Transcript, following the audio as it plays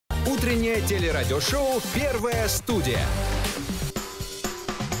Утреннее телерадиошоу «Первая студия».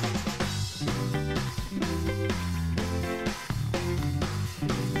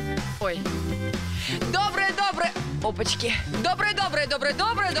 Ой. Доброе-доброе... Опачки. Доброе-доброе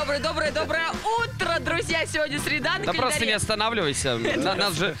утро, друзья. Сегодня среда на Да календаре. просто не останавливайся.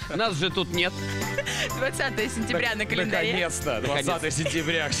 Нас же тут нет. 20 сентября на календаре. Наконец-то. 20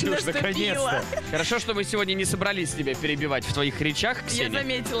 сентября, Ксюш, наконец-то. Хорошо, что мы сегодня не собрались тебя перебивать в твоих речах, Ксения. Я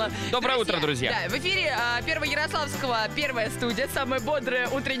заметила. Доброе утро, друзья. Да, в эфире Первого Ярославского «Первая студия». Самое бодрое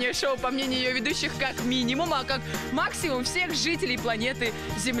утреннее шоу, по мнению ее ведущих, как минимум, а как максимум всех жителей планеты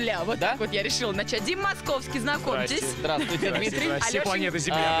Земля. Вот да? так вот я решила начать. Дим Московский, знакомьтесь. Здравствуйте, Дмитрий. Все планеты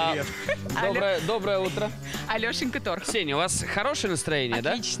Земля, привет. Доброе утро. Алешенька Торх. Ксения, у вас хорошее настроение,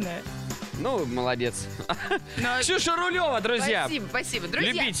 да? Отличное. Ну, молодец. Но... Ксюша Рулева, друзья. Спасибо,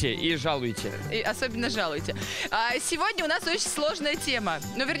 друзья. Любите и жалуйте. И особенно жалуйте. Сегодня у нас очень сложная тема.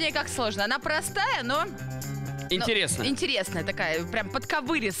 Ну, вернее, как сложная. Она простая, но... Интересно. Интересная такая, прям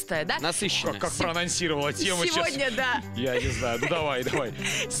подковыристая, да? Насыщенная. Как проанонсировала тему Сегодня, сейчас. да. Я не знаю, ну давай.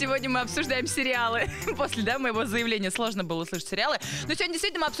 Сегодня мы обсуждаем сериалы. После, моего заявления сложно было услышать сериалы. Но сегодня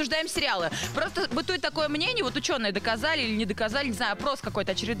действительно мы обсуждаем сериалы. Просто бытует такое мнение, вот ученые доказали или не доказали, не знаю, опрос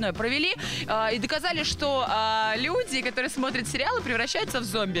какой-то очередной провели, и доказали, что люди, которые смотрят сериалы, превращаются в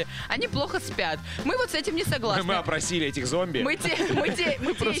зомби. Они плохо спят. Мы вот с этим не согласны. Мы опросили этих зомби. Мы те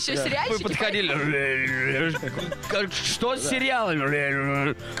еще сериальщики. Вы подходили. Что с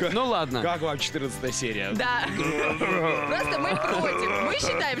сериалами? Ну ладно. Как вам 14 серия? Да. Просто мы против. Мы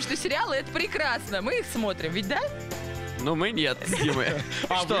считаем, что сериалы — это прекрасно. Мы их смотрим, ведь да? Ну мы нет, Дима.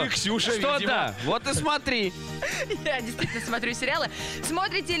 А вы, Ксюша, Что видимо. да? Вот и смотри. Я действительно смотрю сериалы.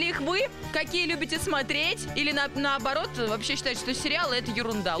 Смотрите ли их вы? Какие любите смотреть? Или наоборот, вообще считаете, что сериалы — это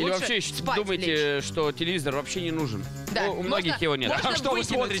ерунда? Или Лучше вообще спать думаете, лечь. что телевизор вообще не нужен? Да, У многих его нет. можно А что вы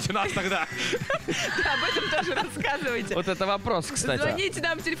выкинуть. смотрите нас тогда? Да, об этом тоже рассказывайте. Вот это вопрос, кстати. Звоните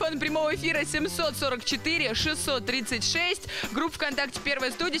нам по телефону прямого эфира 744-636. Группа ВКонтакте «Первая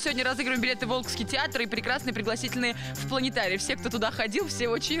студия». Сегодня разыгрываем билеты в Волжский театр и прекрасные пригласительные в планетарий. Все, кто туда ходил, все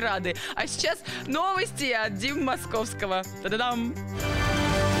очень рады. А сейчас новости от Димы Московского. Та-да-дам!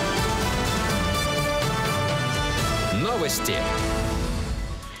 Новости.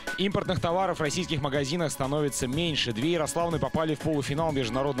 Импортных товаров в российских магазинах становится меньше. Две ярославны попали в полуфинал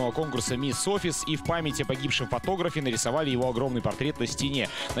международного конкурса «Мисс Офис» и в память о погибшем фотографе нарисовали его огромный портрет на стене.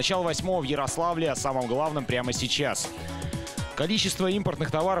 Начало 8-го в Ярославле, о самом главном прямо сейчас. Количество импортных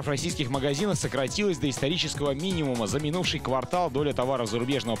товаров в российских магазинах сократилось до исторического минимума. За минувший квартал доля товаров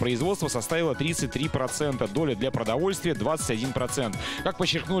зарубежного производства составила 33%, доля для продовольствия — 21%. Как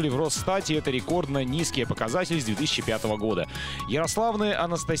подчеркнули в Росстате, это рекордно низкий показатель с 2005 года. Ярославны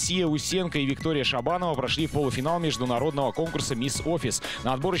Анастасия Усенко и Виктория Шабанова прошли в полуфинал международного конкурса «Мисс Офис».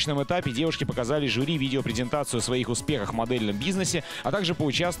 На отборочном этапе девушки показали жюри видеопрезентацию о своих успехах в модельном бизнесе, а также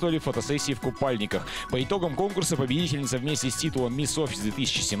поучаствовали в фотосессии в купальниках. По итогам конкурса победительница вместе с титулом «Мисс Офис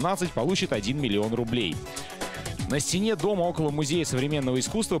 2017» получит 1 миллион рублей. На стене дома около Музея современного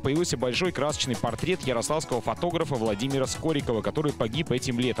искусства появился большой красочный портрет ярославского фотографа Владимира Скорикова, который погиб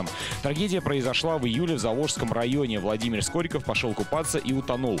этим летом. Трагедия произошла в июле в Заволжском районе. Владимир Скориков пошел купаться и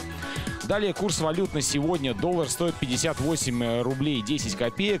утонул. Далее курс валют на сегодня. Доллар стоит 58 рублей 10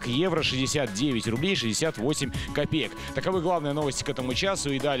 копеек, евро 69 рублей 68 копеек. Таковы главные новости к этому часу.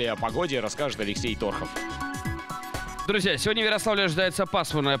 И далее о погоде расскажет Алексей Торхов. Друзья, сегодня в Ярославле ожидается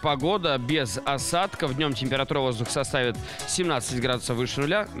пасмурная погода, без осадков. Днем температура воздуха составит 17 градусов выше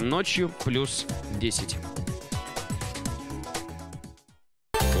нуля, ночью плюс 10.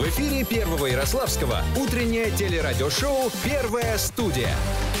 В эфире Первого Ярославского утреннее телерадиошоу «Первая студия».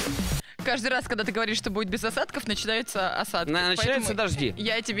 Каждый раз, когда ты говоришь, что будет без осадков, начинаются осадки. Начинаются дожди.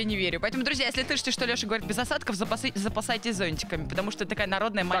 Я тебе не верю. Поэтому, друзья, если слышите, что Леша говорит без осадков, запасайтесь зонтиками, потому что это такая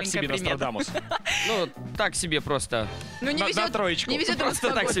народная маленькая Так себе примета. Нострадамус. Ну, так себе просто. Ну, не На везет, троечку. не везет Просто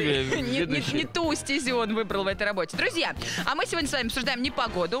ему с так погодой. себе ведущий. Не ту стезю он выбрал в этой работе. Друзья, а мы сегодня с вами обсуждаем не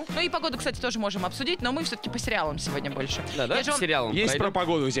погоду. Ну и погоду, кстати, тоже можем обсудить, но мы все-таки по сериалам сегодня больше. Да, Я же по вам- сериалам Есть пройдем. про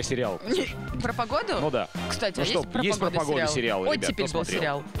погоду у тебя сериал? Про погоду? Ну да. Кстати, Ну а что, есть про погоду сериалы, ребят, Оттепель кто был смотрел?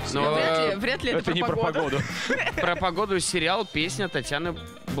 сериал. Но, Но вряд ли это не про погоду. Про погоду сериал, песня Татьяны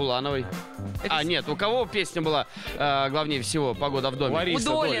Булановой. Нет, у кого песня была главнее всего «Погода в доме»?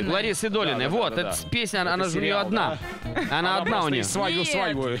 Лариса У Долиной. Ларисы Долиной. Да, Вот, да. эта песня, Это она же у нее сериал, одна. да. Она одна у просто нее. из свадьбу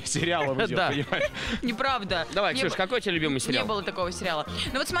сериала идет, Да. понимаешь? Неправда. Давай, Не Ксюш, б- какой у тебя любимый Не сериал? было такого сериала.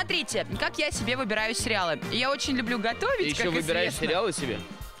 Ну вот смотрите, как я себе выбираю сериалы. Я очень люблю готовить, Ты еще как выбираешь известно. сериалы себе?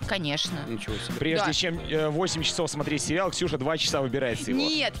 Конечно. Ничего себе. Прежде чем 8 часов смотреть сериал, Ксюша 2 часа выбирает всего.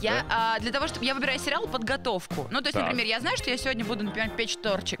 Нет, я для того, чтобы я выбираю сериал, подготовку. Ну, то есть, Так. например, я знаю, что я сегодня буду, например, печь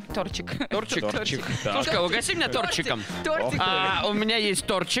торчик. Торчик? Так. Слушай, угости меня торчиком. Тортик. У меня есть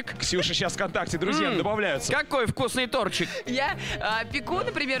торчик. Ксюша сейчас ВКонтакте друзьям добавляются. Какой вкусный торчик. Я пеку,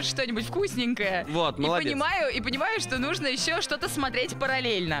 например, что-нибудь вкусненькое. Вот, молодец. И понимаю, что нужно еще что-то смотреть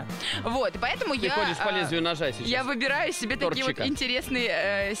параллельно. Вот, и поэтому Ты ходишь по лезвию ножа сейчас. я выбираю себе такие вот Торчика.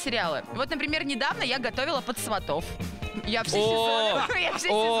 интересные сериалы. Вот, например, недавно я готовила под сватов. Я все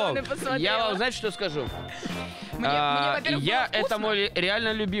сезоны посмотрела. Я вам, знаете, что скажу? Мне, во-первых, Я было вкусно. это мой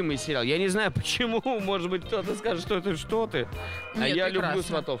реально любимый сериал. Я не знаю почему, может быть, кто-то скажет, что это что ты. А Нет, я прекрасно. люблю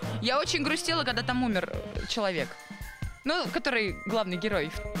сватов. Я очень грустила, когда там умер человек. Ну, который главный герой,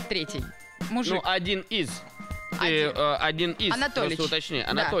 третий. Мужик. Ну, один из. Один из. Анатолич. Просто уточни. Да,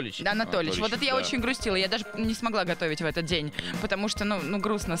 Анатолич. Да, Анатолич. Вот это я да. очень грустила. Я даже не смогла готовить в этот день, потому что, ну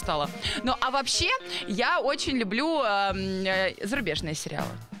грустно стало. Ну, а вообще, я очень люблю зарубежные сериалы.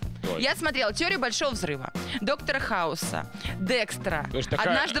 Ой. Я смотрела «Теорию большого взрыва», «Доктора Хауса», «Декстера», Слушай, такая-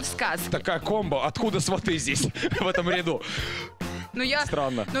 «Однажды в сказке». Такая комбо. Откуда сваты здесь, в этом ряду? Ну, я,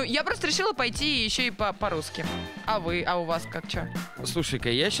 Странно. ну, я просто решила пойти еще и по-русски. А у вас как, что? Слушай-ка,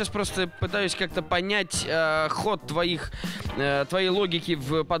 я сейчас просто пытаюсь как-то понять ход твоей логики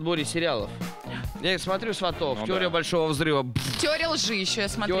в подборе сериалов. Я смотрю «Сватов», Ну «Теория да. большого взрыва», «Теория лжи» еще я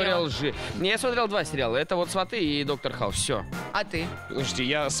смотрела. «Теория лжи». Не, я смотрел 2 сериала. Это вот «Сваты» и «Доктор Хаус». Все. А ты? Слушайте,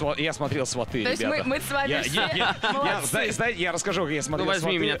 я смотрел «Сваты», То есть ребята. мы с вами все молодцы. Знаете, я расскажу, как я смотрел Ну,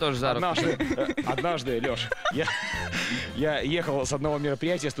 возьми «Сваты». меня тоже за руку. Однажды, Леш, я ехал с одного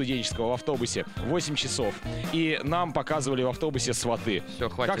мероприятия студенческого в автобусе 8 часов, и нам показывали в автобусе «Сваты». Все,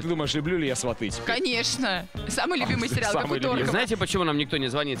 хватит. Как ты думаешь, люблю ли я «Сваты» теперь? Конечно. Самый любимый сериал, как у Самый любимый. Торкова. Знаете, почему нам никто не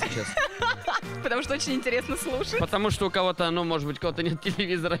звонит сейчас? Потому что очень интересно слушать. Потому что у кого-то, ну, может быть, у кого-то нет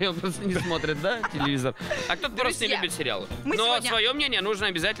телевизора, и он просто не смотрит, да, телевизор. А кто-то просто не Друзья, любит сериалы. мы Но сегодня- свое мнение нужно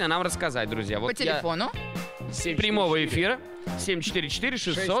обязательно нам рассказать, друзья. По Вот я телефону. прямого эфира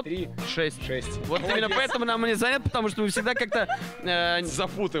 744-600-6. Вот именно поэтому нам не звонят, потому что мы всегда как-то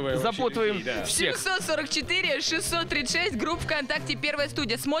Запутываем. запутываем вообще людей, да. всех. 744-636, группа ВКонтакте «Первая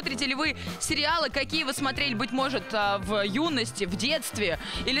студия». Смотрите ли вы сериалы, какие вы смотрели, быть может, в юности, в детстве?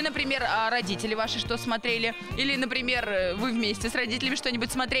 Или, например, родители ваши что смотрели? Или, например, вы вместе с родителями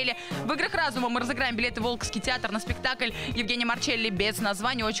что-нибудь смотрели? В «Играх разума» мы разыграем билеты в Волковский театр на спектакль Евгения Марчелли без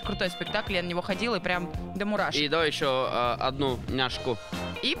названия. Очень крутой спектакль, я на него ходила и прям до мурашек. И давай еще одну няшку.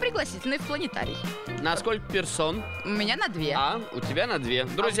 И пригласительный в планетарий. На сколько персон? У меня на 2. А, у тебя на 2.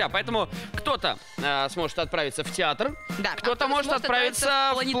 Друзья, поэтому кто-то сможет отправиться в театр, Да, кто-то может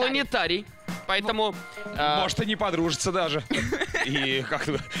отправиться в планетарий. Поэтому... Может, и не подружиться даже. И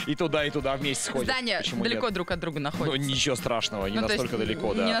как-то и туда вместе сходят. Здания Почему далеко нет? друг от друга Ну, находятся. ничего страшного, не Ну, то есть настолько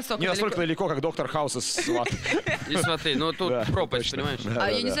далеко, да. не настолько далеко, как «Доктор Хаус» и «Сват». И смотри, ну тут Да, пропасть, точно. понимаешь? Да, А да,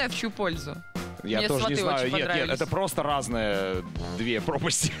 я не да. знаю, в чью пользу. Я Мне тоже не «Сваты» знаю. очень Нет, понравились. это просто разные 2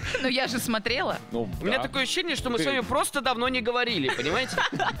 пропасти. Ну, я же смотрела. Ну, У меня да. такое ощущение, что мы Ты- с вами просто давно не говорили, понимаете?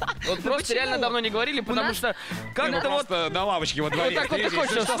 Вот просто почему? реально давно не говорили, потому нас- что Вы как-то вот... просто на лавочке во дворе. Вот так вот ты встретились.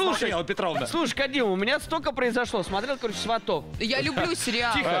 хочешь, Что слушай. смотрела, Петровна? Слушай, Кадим, у меня столько произошло. Смотрел, короче, «Сватов». Я люблю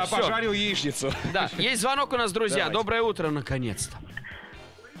сериалы. Тихо. всё. Пожарил яичницу. Да, есть звонок у нас, друзья. Давайте. Доброе утро, наконец-то.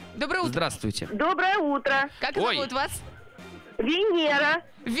 Доброе утро. Здравствуйте. Доброе утро. Как Ой. зовут вас? Венера.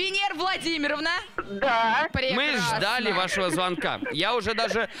 Венера Владимировна. Да. Прекрасно. Мы ждали вашего звонка. Я уже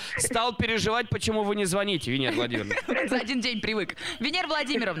даже стал переживать, почему вы не звоните, Венера Владимировна. За один день привык. Венера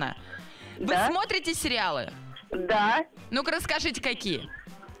Владимировна, вы Да. смотрите сериалы? Да. Ну-ка, расскажите, какие.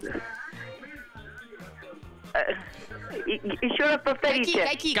 Еще раз повторите.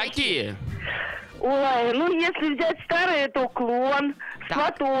 Какие? Ой, ну если взять старые, то «Клон», Так.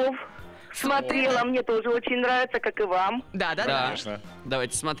 «Сватов». Смотрела, мне тоже очень нравится, как и вам. Да. Конечно.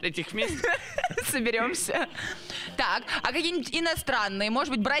 Давайте смотреть их вместе. Соберемся. Так, а какие-нибудь иностранные,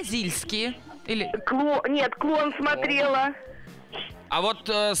 может быть, бразильские? Или... Нет, «Клон» смотрела. А вот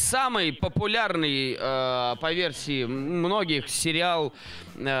самый популярный по версии многих сериал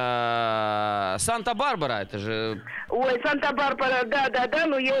 «Санта-Барбара», это же... Ой, «Санта-Барбара», да,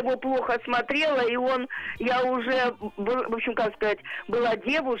 но я его плохо смотрела, и я уже, в общем, как сказать, была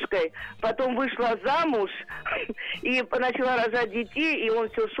девушкой, потом вышла замуж и начала рожать детей, и он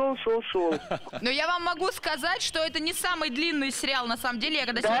все шел. Но я вам могу сказать, что это не самый длинный сериал, на самом деле. Я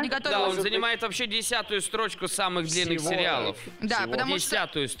когда Да? сегодня Да, готовилась... он занимает вообще 10-ю строчку самых длинных Всего. сериалов. Да, Всего. потому что...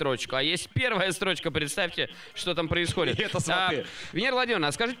 10-ю строчку. А есть первая строчка, представьте, что там происходит. И это «Сваты». Венера Владимировна,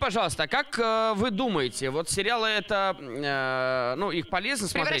 а скажите, пожалуйста, а как вы думаете, вот сериалы это, ну, их полезно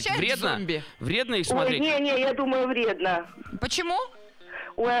смотреть? Превращают в Вредно? зомби. Вредно их Ой, смотреть? не, я думаю, вредно. Почему?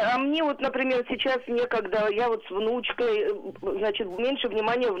 Ой, а мне вот, например, сейчас некогда. Я вот с внучкой, значит, меньше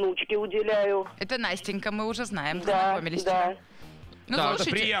внимания внучке уделяю. Это Настенька, мы уже знаем, Да, познакомились. да. Ну, Да, Это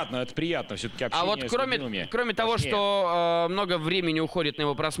слушайте, приятно все-таки общение А вот с любимыми. кроме того, Важнее. что много времени уходит на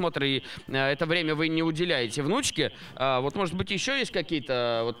его просмотр, и это время вы не уделяете внучке, вот, может быть, еще есть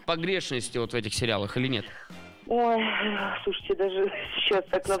какие-то вот погрешности вот в этих сериалах или нет? Ой, слушайте, даже сейчас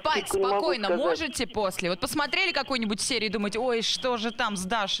так на спать вскидку не могу спокойно сказать. можете после? Вот посмотрели какую-нибудь серию и думаете, ой, что же там с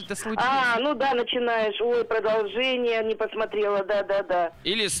Дашей-то случилось? Ну да, начинаешь. Ой, продолжение не посмотрела, да.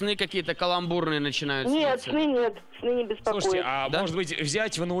 Или сны какие-то каламбурные начинают Нет, сниться? сны нет. Сны не беспокоят. Слушайте, а Да? может быть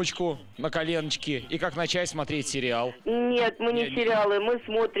взять внучку на коленочки и как начать смотреть сериал? Нет, мы не Не- сериалы, мы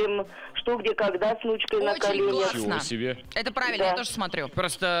смотрим «Что, где, когда» с внучкой на Очень коленях. классно. Чего себе. Это правильно, Да. я тоже смотрю.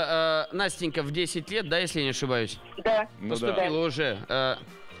 Просто Настенька в 10 лет, да, если я не ошибаюсь, Да. Ну да. поступила уже.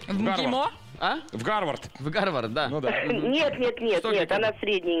 В Гарвард. МГИМО? А? В Гарвард. В Гарвард, да. Ну да. Нет, Что, где, она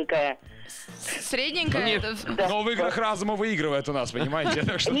средненькая. Средненькая? Нет. это- Да. Но в играх разума выигрывает у нас, понимаете?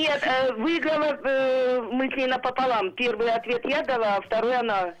 Так что... Нет, выиграла мы с ней напополам. Первый ответ я дала, а второй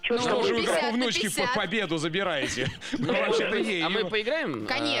она. Чё Ну, ж Что вы же вы 50 как на у внучки 50. победу забираете? Ну, вообще-то ей. А мы поиграем?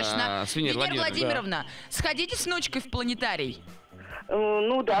 Конечно. С Венерой Венера Владимировной? Владимировна, сходите с внучкой в планетарий.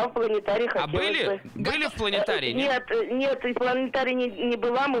 Ну да, в планетарий А хотелось были? бы. Были в планетарии? Нет, и в планетарий не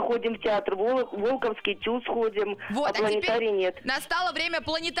была, мы ходим в театр Волковский ТЮЗ ходим, Вот, а планетарий теперь нет. настало время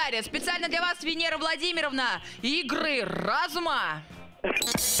планетария. Специально для вас, Венера Владимировна, игры разума.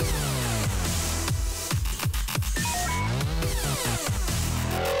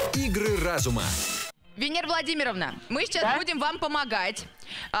 Игры разума. Венера Владимировна, мы сейчас Да? будем вам помогать.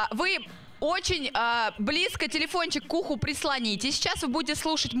 Вы очень близко телефончик к уху прислоните. Сейчас вы будете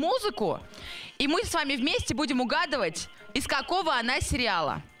слушать музыку, и мы с вами вместе будем угадывать, из какого она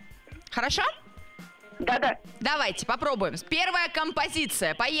сериала. Хорошо? Да. Давайте, попробуем. Первая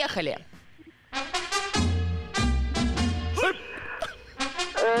композиция. Поехали.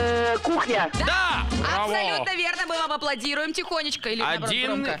 Кухня. Да! Браво! Абсолютно верно. Мы вам аплодируем тихонечко или наоборот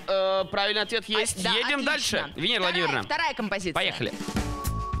Один громко. правильный ответ есть. Да, Едем отлично. дальше. Венера Владимировна, Вторая композиция. поехали.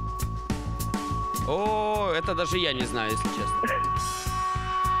 О, это даже я не знаю, если честно.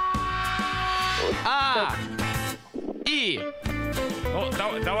 И Ну,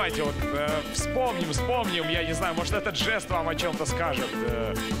 давайте вот вспомним, я не знаю, может этот жест вам о чем-то скажет.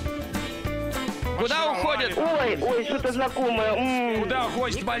 куда уходят? Ой, что-то знакомое. Куда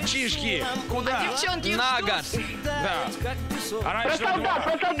уходят мальчишки? Куда? Девчонки, их На ждут. год. Да. А Про раньше солдат,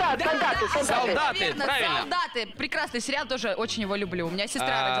 солдаты. Солдаты, Верно, правильно. солдаты. Прекрасный сериал, тоже очень его люблю. У меня сестра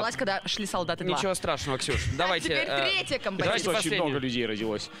А, родилась, когда шли солдаты 2. Ничего страшного, Ксюш. Давайте. Теперь третья композиция. давайте Давайте очень последнюю. много людей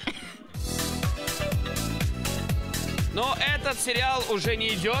родилось. Но этот сериал уже не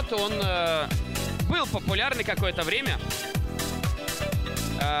идет. Он был популярный какое-то время.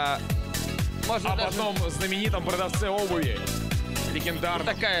 Можно Об даже... одном знаменитом продавце обуви. Легендарном.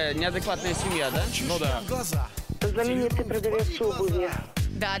 Такая неадекватная семья, да? Ну да. Знаменитый продавец обуви.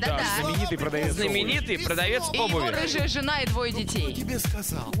 Да. Знаменитый продавец обуви. Знаменитый продавец И его обуви. рыжая жена и 2 детей.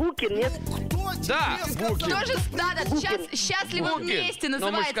 Букин, нет? Да. Тоже Букин. «Счастливы Букин. вместе» Ну, мы ж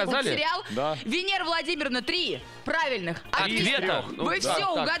называется сказали. сериал. Да. Венера Владимировна, 3 правильных Ответа. Ну, Вы да, все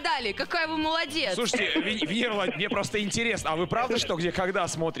так. угадали. Какая вы молодец. Слушайте, Венера Владимировна, мне просто интересно, а вы правда что, где, когда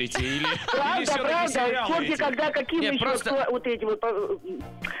смотрите? Или Правда. сериалы Черти, эти? когда какие Нет, еще просто- вот эти вот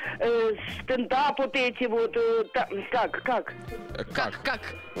стендап вот эти вот. Как? Как?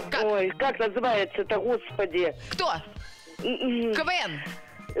 Ой, как называется-то, господи. Кто? М-м. КВН.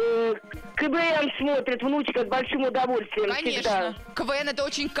 КВН смотрит внучка с большим удовольствием Конечно. всегда. КВН это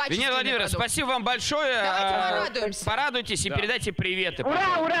очень качественный Венера Владимировна, продукт. спасибо вам большое. Давайте порадуемся. Порадуйтесь и передайте приветы.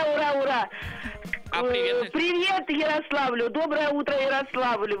 Ура! А привет? Привет Ярославлю, доброе утро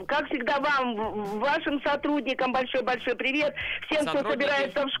Ярославлю. Как всегда вам, вашим сотрудникам большой-большой привет. Всем, кто Сотрудники,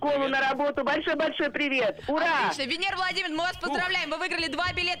 собирается в школу, привет. на работу, большой-большой привет. Ура! Отлично. Венера Владимировна, мы вас поздравляем. Вы выиграли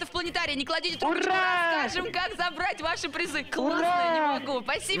 2 билета в планетарий. Не кладите трубочку, Ура! расскажем, как забрать ваши призы. Классно, Ура! не могу. У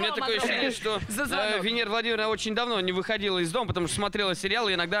Спасибо меня вам такое огромное ощущение, что за звонок. Венера Владимировна очень давно не выходила из дома, потому что смотрела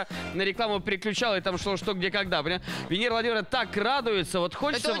сериалы, и иногда на рекламу переключала, и там шло что, где, когда. Понимаете? Венера Владимировна так радуется, вот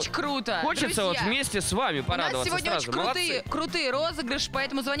хочется... Это очень круто. Хочется вот Друзья, вместе с вами у порадоваться нас сегодня сразу. очень крутые розыгрыши,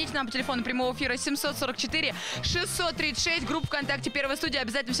 поэтому звоните нам по телефону прямого эфира 744-636, группа ВКонтакте «Первая студия».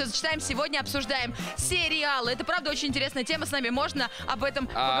 Обязательно все зачитаем. Сегодня обсуждаем сериалы. Это, правда, очень интересная тема. С нами можно об этом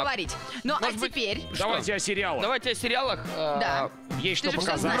поговорить. Ну, а может быть, теперь... Давайте о сериалах. Давайте о сериалах. Да. Есть Ты что же всё В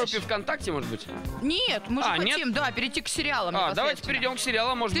показать. знаешь. группе ВКонтакте, может быть? Нет, мы же нет? хотим, да, перейти к сериалам. Давайте непосредственно. перейдем к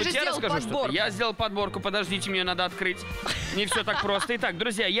сериалам. Может Ты быть, же я сделал расскажу что-то. подборку. Я сделал подборку. Подождите, мне ее надо открыть. Не все так просто. Итак,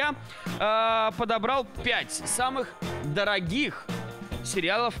 друзья, я подобрал 5 самых дорогих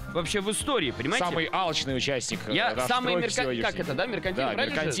сериалов вообще в истории, понимаете? Самый алчный участник. Я самый меркантильный. Как это, да? Меркантильный, Да,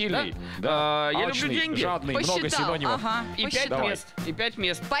 правильно же? меркантильный. Да? Я Алчный, люблю деньги. жадный, много Посчитал, синонимов. ага, И 5 посчитал. мест. И 5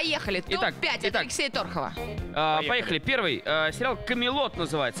 мест. Поехали. Итак, Топ-5 от итак. Алексея Торхова. Поехали. Первый сериал «Камелот»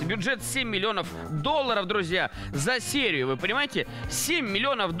 называется. Бюджет 7 миллионов долларов, друзья, за серию. Вы понимаете? 7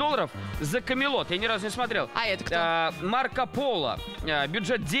 миллионов долларов за «Камелот». Я ни разу не смотрел. А это кто? Марко Поло.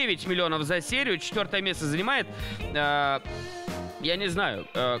 Бюджет 9 миллионов за серию. 4-е место занимает. Я не знаю.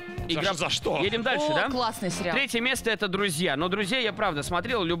 За что? Едем дальше, О, да? классный сериал. 3-е место — это «Друзья». Но «Друзья» я, правда,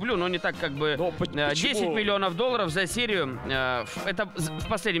 смотрел, люблю, но не так, как бы... Но 10 миллионов долларов за серию. Это в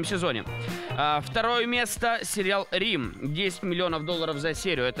последнем сезоне. 2-е место — сериал «Рим». 10 миллионов долларов за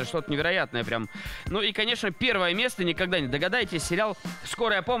серию. Это что-то невероятное прям. Ну и, конечно, 1-е место, никогда не догадаетесь. Сериал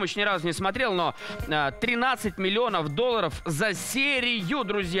 «Скорая помощь», ни разу не смотрел, но 13 миллионов долларов за серию,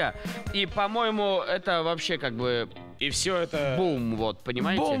 друзья. И, по-моему, это вообще как бы... И все это... Бум, вот,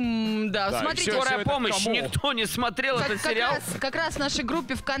 понимаете? Бум, да. Да, Смотрите, всё «Скорая это помощь», кому? никто не смотрел этот сериал. Как раз в нашей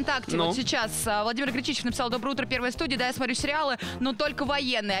группе ВКонтакте Ну? вот сейчас Владимир Гречичев написал: «Доброе утро, Первая студия. Да, я смотрю сериалы, но только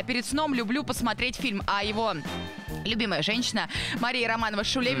военные. А перед сном люблю посмотреть фильм». А его любимая женщина Мария Романова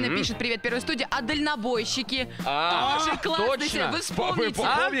Шулевина пишет: «Привет, Первая студия. А дальнобойщики?» Тоже классный сериал. Вы вспомните.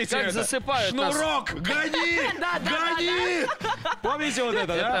 Помните Как это? засыпают нас. Шнурок, гони! Да, Гони! Помните вот это,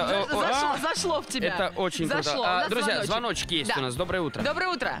 да? Зашло в тебя. Это очень Зашло. круто. У нас Друзья, звоночки есть Да. у нас. Доброе утро. Доброе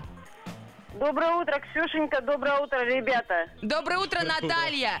утро. Доброе утро, Ксюшенька, доброе утро, ребята. Доброе утро,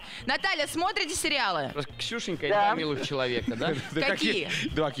 Наталья. Наталья, смотрите сериалы? Просто Ксюшенька и Да. два милых человека, да? Да Какие?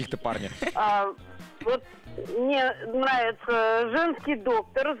 Два каких-то парня. Вот мне нравится «Женский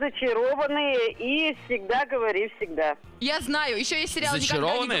доктор», «Зачарованные» и «Всегда говори всегда». Я знаю. Еще есть сериал «Никогда не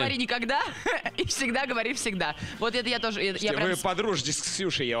 «Зачарованные»? говори никогда» и «Всегда говори всегда». Вот это я тоже... Я прям... Вы подружитесь с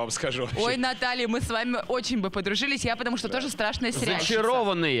Ксюшей, я вам скажу. Ой, Наталья, мы с вами очень бы подружились. Я потому что тоже страшная сериальщица.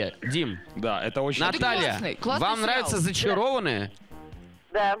 Зачарованные, Дим. Да, это очень... Наталья, классный вам сериал. нравятся «Зачарованные»?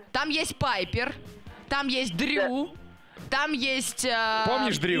 Да. Там есть Пайпер, там есть Дрю, там есть...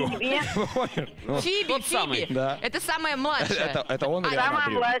 Помнишь Дрю? Фиби, Тот самый. Фиби. Да. Это самая младшая. Это он или она Самая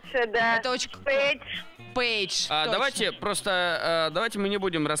Дрю? младшая, да. Это очень... Пейдж. Пейдж. точно. Давайте мы не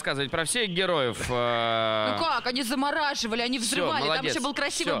будем рассказывать про всех героев. Ну как, они замораживали, они взрывали. Там молодец. еще был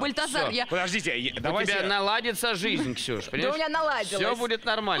красивый Всё, Бальтазар. всё. Я... Подождите, У тебя давайте... наладится жизнь, Ксюш, Да понимаешь? у меня наладилось. Все будет У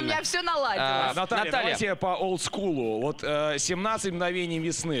нормально. меня все наладилось. Наталья, Наталья. давайте по олдскулу. Вот 17 мгновений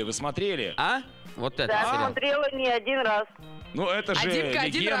весны вы смотрели? А? Вот это Да, сериал. смотрела не один раз. Ну, это же Димка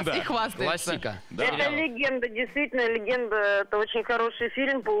один раз легенда. и хвастается. Классика. Да. Это легенда, действительно легенда. Это очень хороший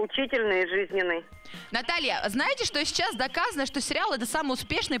фильм, поучительный и жизненный. Наталья, знаете, что сейчас доказано, что сериал — это самый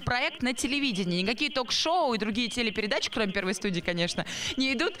успешный проект на телевидении? Никакие ток-шоу и другие телепередачи, кроме Первой студии, конечно,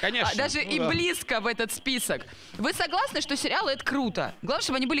 не идут Конечно. даже и близко в этот список. Вы согласны, что сериалы — это круто? Главное,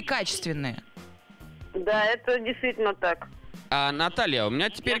 чтобы они были качественные. Да, это действительно так. Наталья, у меня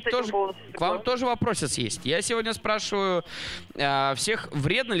теперь Я с этим тоже полностью к вам согласна. тоже вопросец есть. Я сегодня спрашиваю всех,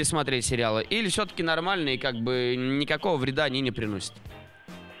 вредно ли смотреть сериалы, или все-таки нормально и как бы никакого вреда они не приносят?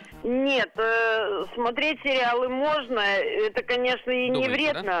 Нет, смотреть сериалы можно, это, конечно, и не Думаете,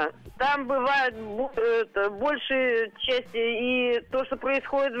 вредно. Там бывает большей части и то, что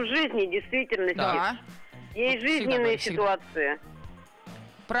происходит в жизни, действительно. Да. Есть Всегда жизненные говорю, всегда. ситуации.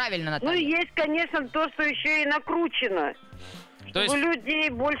 Правильно, Ну, Наталья. есть, конечно, то, что еще и накручено, То есть, чтобы людей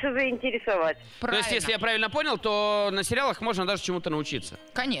больше заинтересовать. то Правильно. есть, если я правильно понял, то на сериалах можно даже чему-то научиться.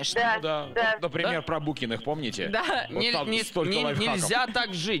 Конечно. Да, Да. да. Вот, например, Да? про Букиных, помните? Да. Вот там столько лайфхаков. Нельзя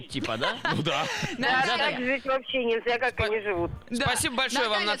так жить, типа, да? Ну да. Да, Наталья. так жить вообще нельзя, как они живут. Да. Спасибо большое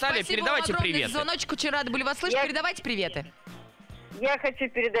вам, Наталья. Спасибо Передавайте вам огромное приветы. за звоночек. Очень рада были вас слышать. Я- Передавайте приветы. Я хочу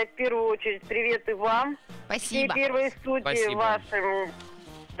передать в первую очередь приветы вам, всей Спасибо. первой студии, Спасибо. вашим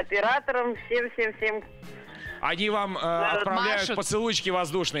операторам, всем-всем-всем. Они вам отправляют Машут. поцелуйчики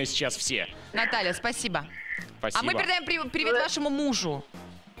воздушные сейчас все. Наталья, спасибо. Спасибо. А мы передаем привет вашему мужу.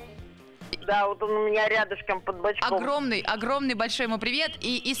 Да, вот он у меня рядышком под бочком. Огромный большой ему привет.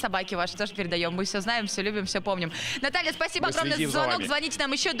 И собаки ваши тоже передаем. Мы все знаем, все любим, все помним. Наталья, спасибо Мы огромное за следим за звонок. вами. Звоните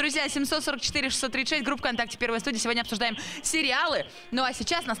нам еще, друзья. 744-636, группа ВКонтакте Первая студия. Сегодня обсуждаем сериалы. Ну а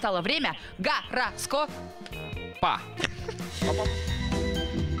сейчас настало время гороскопа.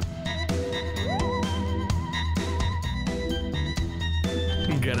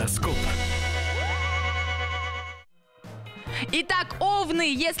 Гороскоп. Итак,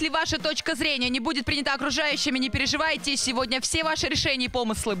 овны, если ваша точка зрения не будет принята окружающими, не переживайте, сегодня все ваши решения и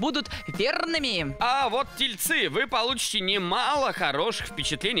помыслы будут верными. А вот тельцы, вы получите немало хороших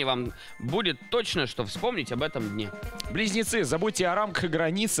впечатлений, вам будет точно что вспомнить об этом дне. Близнецы, забудьте о рамках и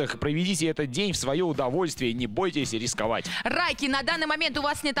границах, проведите этот день в свое удовольствие, не бойтесь рисковать. Раки, на данный момент у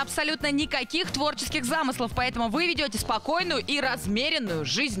вас нет абсолютно никаких творческих замыслов, поэтому вы ведете спокойную и размеренную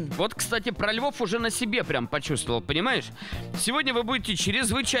жизнь. Вот, кстати, про львов уже на себе прям почувствовал, понимаешь? Сегодня вы будете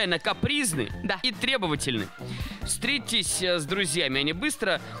чрезвычайно капризны и требовательны. Встретитесь с друзьями, они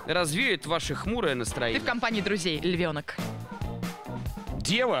быстро развеют ваше хмурое настроение. Ты в компании друзей, львенок.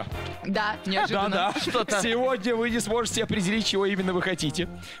 Дева? Да, неожиданно. Да. Что-то. Сегодня вы не сможете определить, чего именно вы хотите.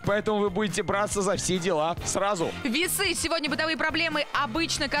 Поэтому вы будете браться за все дела сразу. Весы, сегодня бытовые проблемы,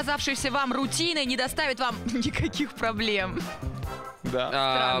 обычно казавшиеся вам рутиной, не доставят вам никаких проблем. Да.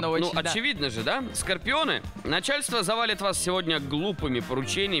 Странно очень, да. Очевидно же, да? Скорпионы, начальство завалит вас сегодня глупыми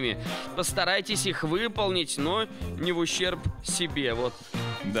поручениями. Постарайтесь их выполнить, но не в ущерб себе. Вот.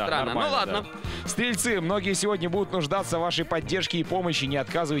 Да, странно. Ну ладно. Да. Стрельцы, многие сегодня будут нуждаться в вашей поддержке и помощи. Не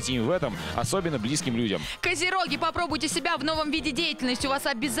отказывайте им в этом, особенно близким людям. Козероги, попробуйте себя в новом виде деятельности. У вас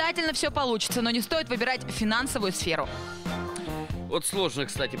обязательно все получится, но не стоит выбирать финансовую сферу. Вот сложно,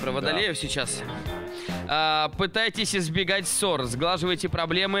 кстати, про водолеев сейчас. Пытайтесь избегать ссор, сглаживайте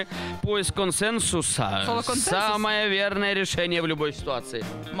проблемы, поиск консенсуса. Слово консенсус? Самое верное решение в любой ситуации.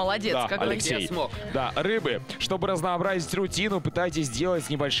 Молодец, Да, какой. Алексей. Я смог. Да, рыбы, чтобы разнообразить рутину, пытайтесь делать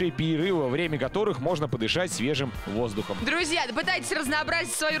небольшие перерывы, во время которых можно подышать свежим воздухом. Друзья, пытайтесь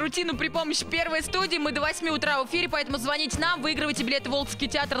разнообразить свою рутину при помощи Первой студии. Мы до 8 утра в эфире, поэтому звоните нам, выигрывайте билеты в Волжский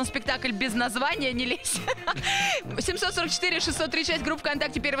театр на спектакль без названия, не лезь. 744-636, группа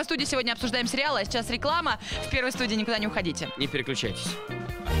ВКонтакте Первой студии. Сегодня обсуждаем сериалы, а сейчас реклама. В Первой студии никуда не уходите. Не переключайтесь.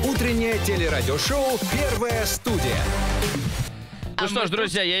 Утреннее телерадиошоу «Первая студия». Ну что ж,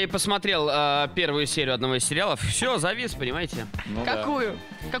 друзья, я и посмотрел первую серию одного из сериалов. Все, завис, понимаете? Ну, Какую?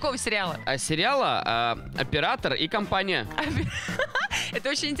 Какого сериала? А сериала «Оператор и компания». Это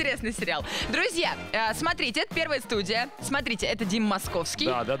очень интересный сериал. Друзья, смотрите, это Первая студия. Смотрите, это Дима Московский.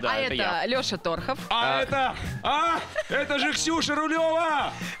 Да, а это я. Леша Торхов. Это же Ксюша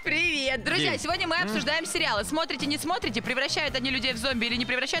Рулева! Привет! Друзья, Дим. сегодня мы обсуждаем сериалы. Смотрите, не смотрите, превращают они людей в зомби или не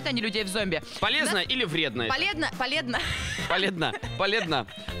превращают они людей в зомби. Полезно или вредно? Полезно. Полезно.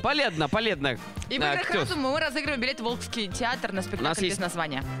 И в играх разума мы разыгрываем билет в Волжский театр на спектакль без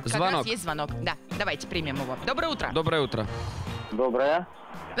названия. звонок. Как раз есть звонок. Да, давайте примем его. Доброе утро. Доброе утро. Доброе.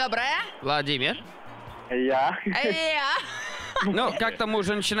 Доброе. Владимир. Я. Ну, как-то мы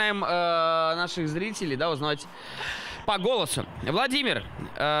уже начинаем наших зрителей, да, узнавать по голосу. Владимир,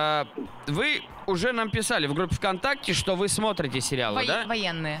 вы уже нам писали в группе ВКонтакте, что вы смотрите сериалы, да?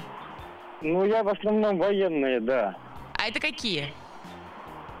 Военные. Ну, я в основном военные, да. А это какие?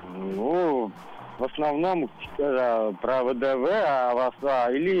 Ну, в основном про ВДВ,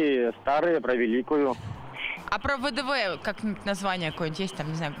 или старые про Великую. А про ВДВ, как название какое-нибудь есть, там,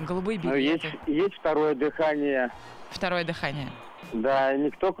 не знаю, голубые Ну, билеты? есть «Второе дыхание». Второе дыхание. Да,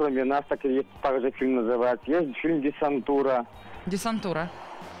 никто, кроме нас, так же фильм называется. Есть фильм «Десантура». Десантура.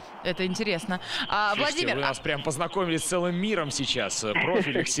 Это интересно. Слушайте, Владимир, вы нас прям познакомились с целым миром сейчас,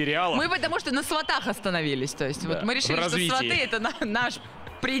 профильных сериалов. мы потому что на сватах остановились. То есть вот мы решили, в что развитии. сваты — это наш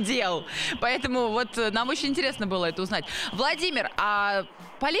предел. Поэтому вот нам очень интересно было это узнать. Владимир, а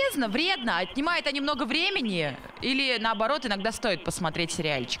полезно, вредно? Отнимает они много времени? Или наоборот, иногда стоит посмотреть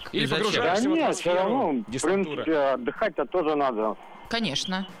сериальчик? Или Зачем? Да погружаешься в нет, все равно, атмосферу в десантуры. принципе, отдыхать-то тоже надо.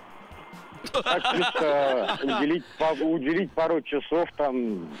 Конечно. Так чисто уделить пару часов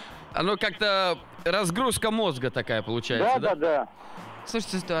там. Оно как-то разгрузка мозга такая получается, да? Да.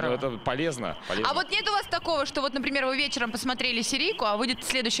 Слушайте, Ну, здорово. это полезно. А вот нет у вас такого, что вот, например, вы вечером посмотрели серийку, а выйдет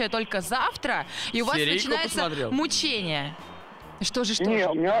следующая только завтра, и у вас Серийку начинается посмотрел? мучение? Что же? Не,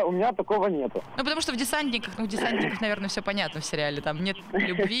 у меня такого нету. Ну, потому что в «Десантниках», наверное, все понятно в сериале. Там нет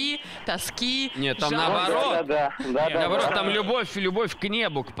любви, тоски, Нет, там жалости. наоборот. Да. Наоборот, там любовь к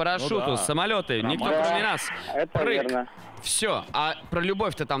небу, к парашюту, Ну да. самолеты. Никто Нормально. кроме нас. Это Прыг. верно. Все. А про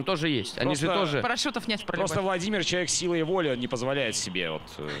любовь-то там тоже есть. Они же Просто- тоже... Парашютов нет про Просто любовь. Владимир человек силы и воли, он не позволяет себе вот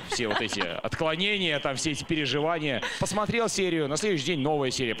все вот эти отклонения, там все эти переживания. Посмотрел серию, на следующий день новая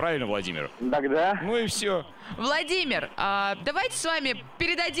серия, правильно, Владимир? Тогда. Ну и все. Владимир, давайте с вами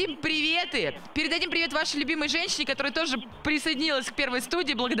передадим приветы. Передадим привет вашей любимой женщине, которая тоже присоединилась к Первой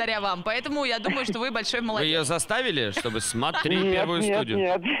студии благодаря вам. Поэтому я думаю, что вы большой Вы молодец. ее заставили, чтобы смотреть первую студию?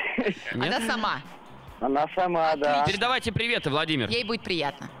 Нет. Она сама. Она сама, да. Передавайте приветы, Владимир. Ей будет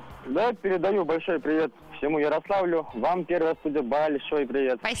приятно. Да, передаю большой привет всему Ярославлю. Вам, Первая студия, большой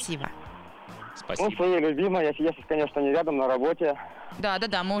привет. Спасибо. Спасибо. Ну, своей любимой, если, конечно, не рядом, на работе.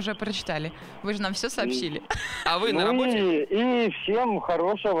 Да, мы уже прочитали. Вы же нам все сообщили. А вы на работе? И всем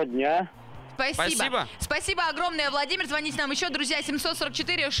хорошего дня. Спасибо. Спасибо огромное, Владимир. Звоните нам еще, друзья.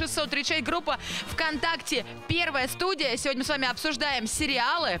 744-636, группа ВКонтакте «Первая студия». Сегодня мы с вами обсуждаем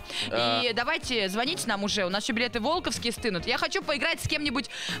сериалы. И давайте звоните нам уже. У нас еще билеты волковские стынут. Я хочу поиграть с кем-нибудь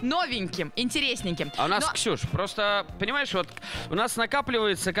новеньким, интересненьким. А у нас, Ксюш, просто, понимаешь, вот у нас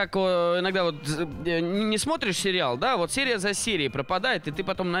накапливается, как иногда вот не смотришь сериал, да, вот серия за серией пропадает, и ты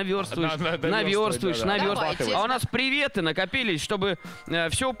потом наверстываешь. Давайте. А у нас приветы накопились, чтобы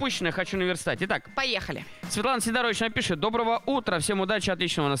все упущенное хочу наверстать. Итак, поехали. Светлана Сидорович напишет: доброго утра, всем удачи,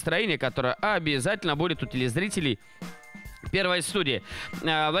 отличного настроения, которое обязательно будет у телезрителей Первой студии.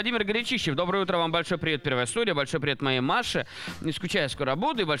 Владимир Горячищев: доброе утро, вам большой привет, Первая студия, большой привет моей Маше, не скучай, скоро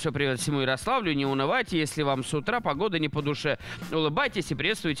буду, и большой привет всему Ярославлю, не унывайте, если вам с утра погода не по душе, улыбайтесь и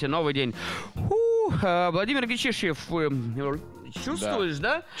приветствуйте новый день. Владимир Горячищев, чувствуешь,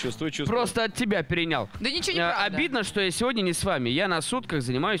 да? Чувствую. Просто от тебя перенял. Да ничего не правда. Обидно, что я сегодня не с вами. Я на сутках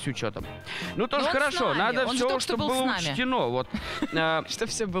занимаюсь учетом. Ну, тоже хорошо. Надо все, чтобы было учтено. Вот. Что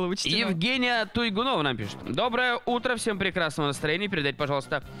все было учтено. Евгения Туйгунова нам пишет: доброе утро, всем прекрасного настроения. Передайте,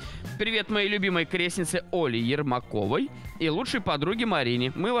 пожалуйста, привет моей любимой крестнице Оле Ермаковой и лучшей подруге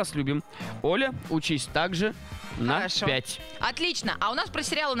Марине. Мы вас любим. Оля, учись также на 5. Отлично. А у нас про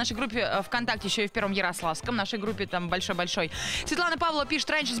сериалы в нашей группе ВКонтакте, еще и в Первом Ярославском, нашей группе там большой-большой. Светлана Павлова пишет: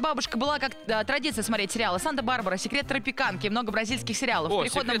 раньше с бабушкой была как традиция смотреть сериалы «Санта-Барбара», «Секрет тропиканки», много бразильских сериалов. В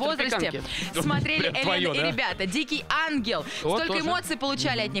переходном возрасте смотрели Элена и ребята, «Дикий ангел». Столько эмоций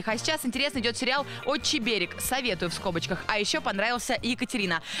получали от них. А сейчас интересно идет сериал «Отчий берег». Советую в скобочках. А еще понравился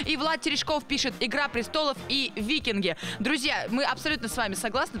Екатерина. И Влад Терешков пишет: «Игра престолов» и «Викинги». Друзья, мы абсолютно с вами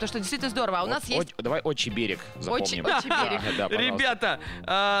согласны, то что действительно здорово. А у нас есть... Давай «Отчий берег» запомним. «Отчий берег». Ребята,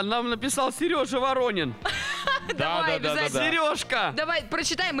 нам написал Сережа Воронин. Да. Сережка! Давай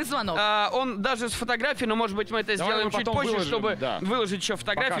прочитаем и звонок. Он даже с фотографией, но, может быть, мы это сделаем чуть позже, чтобы выложить еще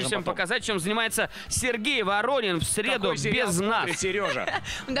фотографию, всем показать, чем занимается Сергей Воронин в среду без нас. Сережа.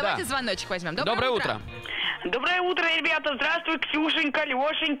 Давайте звоночек возьмем. Доброе утро. Доброе утро, ребята. Здравствуй, Ксюшенька,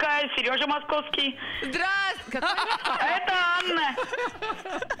 Лешенька, Сережа Московский. Здравствуй. Это Анна.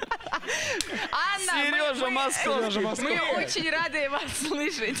 Анна, Сережа Московский. мы очень рады вас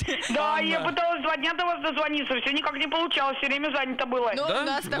слышать. Да, я пыталась 2 дня до вас дозвониться, все никак не получалось, все время занято было. Ну, Да? у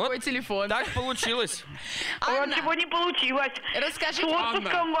нас такой телефон. Так получилось. Вот чего не получилось. Расскажите. С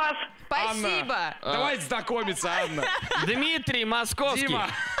отпуском вас. Спасибо. Давайте знакомиться, Анна. Дмитрий Московский. Дима.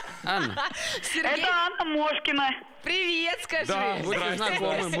 Анна, Это Анна Мошкина. Привет, скажи. Да,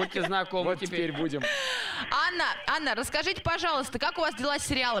 будьте знакомы Вот теперь будем. Анна, расскажите, пожалуйста, как у вас дела с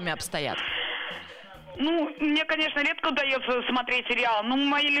сериалами обстоят? Ну, мне, конечно, редко удается смотреть сериал. Ну,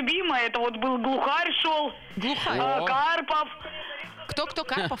 мои любимые, это вот был «Глухарь» шел. Глухарь. Карпов. Кто,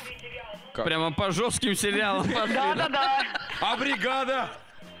 Карпов? прямо по жестким сериалам. Да. А «Бригада»?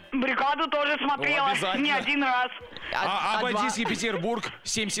 «Бригаду» тоже смотрела. Обязательно. Не один раз. А «Бандитский Петербург»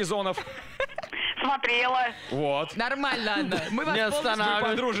 7 сезонов. Смотрела. Вот. Нормально, Анна. Мы вас Не останавливаем.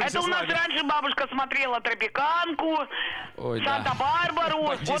 Подружимся Это у с нас вами. раньше бабушка смотрела «Тропиканку», Ой, да. «Санта-Барбару».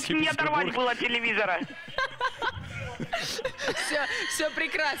 Вот Бандитский не оторвать Петербург. было от телевизора. Все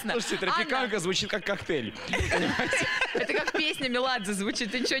прекрасно. Слушайте, «Тропиканка» звучит как коктейль. Это как песня Меладзе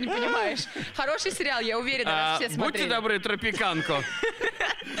звучит, ты ничего не понимаешь. Хороший сериал, я уверена, раз все смотрели. Будьте добры, «Тропиканку».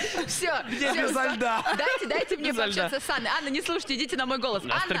 Все. Безо льда. Дайте мне Безо льда. пообщаться с Анной. Анна, не слушайте, идите на мой голос. У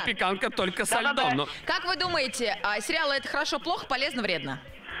нас Анна, «Тропиканка» только со Да-да-да. льдом. но- как вы думаете, сериалы это хорошо, плохо, полезно, вредно?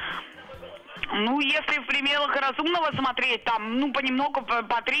 Ну, если в «Пределах разумного» смотреть, там, ну, понемногу,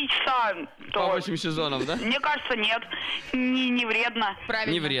 по 3 часа, По то, 8 сезонов, да? мне кажется, нет, не вредно.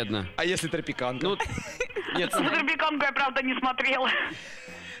 Правильно. Не вредно. А если «Тропиканка»? Ну, нет, Ну, «Тропиканку» я, правда, не смотрела.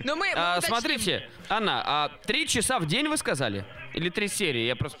 Но мы уточним. смотрите, Анна, 3 часа в день вы сказали? Или 3 серии?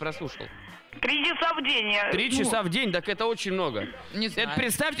 Я просто прослушал. 3 часа в день. 3 часа в день, так это очень много. Не знаю. Это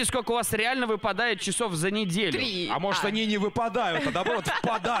представьте, сколько у вас реально выпадает часов за неделю. 3. А может, они не выпадают, а наоборот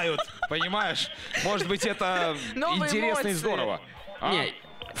впадают. Понимаешь? Может быть, это Новые интересно и эмоции. здорово. А? Не,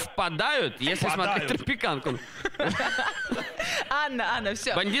 впадают, если смотреть Впадают. «Тропиканку». Анна,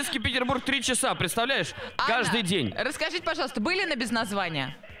 все. Бандитский Петербург 3 часа, представляешь? Каждый день. Расскажите, пожалуйста, были на без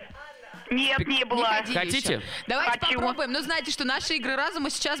названия? Нет, не было. ходили Хотите? еще. Давайте Хочу. попробуем. Ну, знаете, что наши игры разума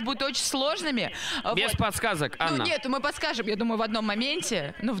сейчас будут очень сложными. Без Вот. подсказок, Ну, Анна. нет, мы подскажем, я думаю, в одном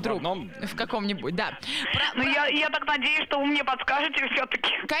моменте. Ну, вдруг. В каком-нибудь, да. Ну, я так надеюсь, что вы мне подскажете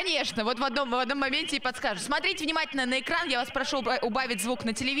все-таки. Конечно, вот в одном моменте и подскажу. Смотрите внимательно на экран. Я вас прошу убавить звук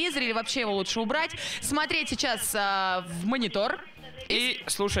на телевизоре или вообще его лучше убрать. Смотреть сейчас в монитор. И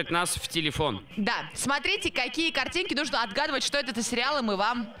слушать нас в телефон. Да, смотрите, какие картинки нужно отгадывать, что это за сериал, и мы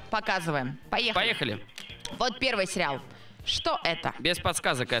вам показываем. Поехали. Поехали. Вот первый сериал. Что это? Без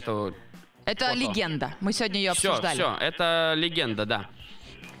подсказок этого. Это фото. легенда. Мы сегодня ее обсуждали. Все, это легенда, да.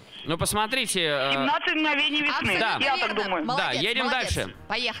 Ну, посмотрите. 17 мгновений весны. Абсолютно Да. Я верно. так думаю. Молодец, Да, едем молодец. дальше.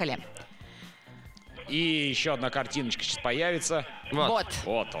 Поехали. И еще одна картиночка сейчас появится. Вот.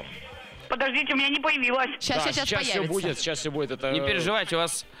 Вот он. Подождите, у меня не появилось. Сейчас Да, появится. все будет, сейчас все будет. Это, Не переживайте, у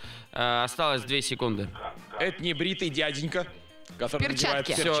вас осталось 2 секунды. Это не бритый дяденька, который надевает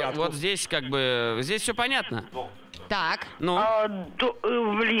Перчатки. Все, перчатку. вот здесь как бы, здесь все понятно. Так, Ну,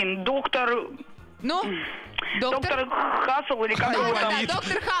 Доктор Хассел или как его там?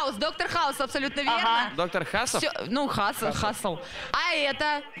 Да, доктор Хаус, абсолютно верно. Ага. доктор Хасов? Хассел. А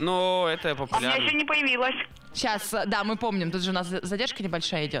это? Ну, это А у меня популярно. еще не появилось. Сейчас, да, мы помним, тут же у нас задержка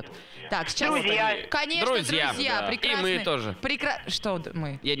небольшая идет. Так, сейчас. Друзья. Конечно, Друзья, друзья, да. прекрасные. И мы тоже. Что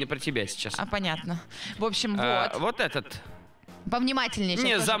мы? Я не про тебя сейчас. А, понятно. В общем, вот. Вот этот Повнимательнее. сейчас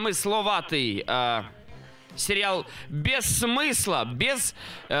тоже. незамысловатый сериал без смысла, без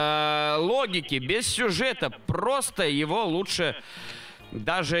логики, без сюжета. Просто его лучше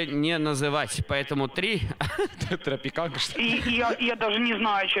даже не называть. Поэтому 3. Тропиканка, что ли? Я даже не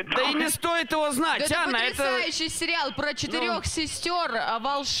знаю, что это. Да и не стоит его Да знать, это Анна. Это потрясающий сериал про 4 сестер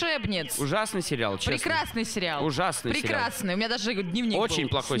волшебниц. ужасный сериал, честно. Прекрасный сериал. Ужасный сериал. Прекрасный. У меня даже дневник Очень был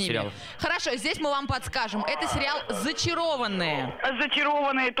плохой с ними. сериал. Хорошо, здесь мы вам подскажем. Это сериал «Зачарованные».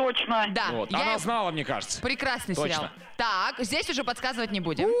 Зачарованные точно. Да, Вот. я- Она знала, мне кажется. прекрасный Точно. сериал. Так, здесь уже подсказывать не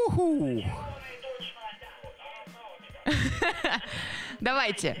будем.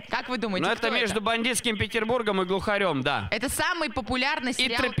 Давайте, как вы думаете, Но кто это между бандитским Петербургом и глухарем, да. Это самый популярный И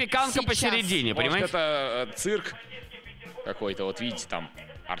сериал тропиканка сейчас. посередине, Может, понимаете? это цирк какой-то, вот видите, там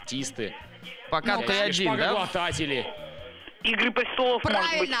артисты, Пока ты один, да? шпагоглотатели. Игры престолов, может быть.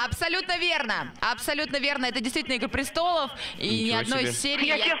 Правильно, абсолютно верно. Абсолютно верно. Это действительно «Игры престолов». И ни Ничего одной себе. серии...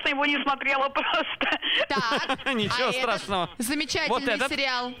 Я, честно, его не смотрела просто. Так, Ничего а страшного. этот замечательный Вот этот.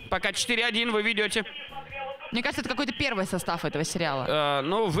 сериал. Пока 4-1 вы ведете. Мне кажется, это какой-то первый состав этого сериала.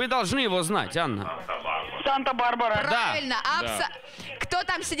 Ну, вы должны его знать, Анна. Санта-Барбара. Правильно. Кто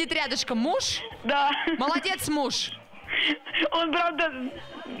там сидит рядышком? Муж? Да. Молодец, муж. Он, правда,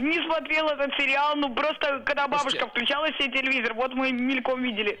 не смотрел этот сериал, ну просто, когда бабушка включала себе телевизор, вот мы мельком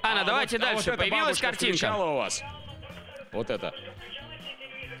видели. Анна, давайте вот дальше. эта Появилась бабушка картинка. включала у вас. Вот это.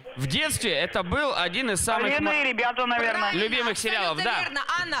 В детстве это был один из самых Полезные ребята, наверное. Правильно, любимых сериалов, абсолютно да. верно.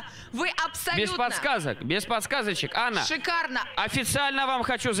 Анна, вы абсолютно... без подсказок, без подсказочек. Анна, Шикарно. официально вам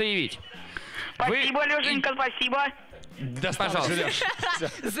хочу заявить. Спасибо, Лешенька, спасибо. Пожалуйста.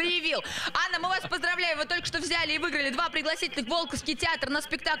 Заявил. Анна, мы вас поздравляем. Вы только что взяли и выиграли 2 пригласительных в Волковский театр на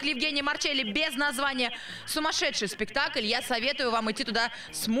спектакль Евгения Марчелли без названия. Сумасшедший спектакль. Я советую вам идти туда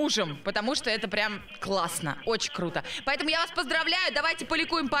с мужем, потому что это прям классно. Очень круто. Поэтому я вас поздравляю. Давайте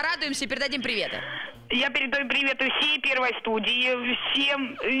поликуем, порадуемся и передадим приветы. Я передаю приветы всей первой студии,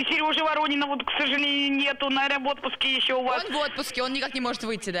 всем. Сережи Воронина, вот, к сожалению, нету, наверное, в отпуске еще у вас. Он в отпуске, он никак не может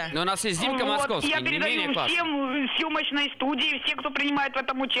выйти, да. Но у нас есть Димка Вот, Московский, я не менее передаю классный. всем съемочной студии, все, кто принимает в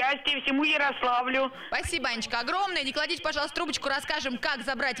этом участие, всему Ярославлю. Спасибо, Анечка, огромное. Не кладите, пожалуйста, трубочку, расскажем, как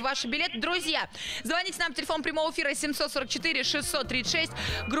забрать ваши билеты. Друзья, звоните нам, телефон прямого эфира 744-636.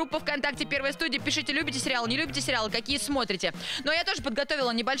 Группа ВКонтакте «Первая студия». Пишите, любите сериалы, не любите сериалы, какие смотрите. Но я тоже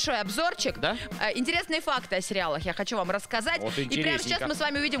подготовила небольшой обзорчик. Да? Интересные факты о сериалах я хочу вам рассказать. Вот И прямо сейчас интересненько. мы с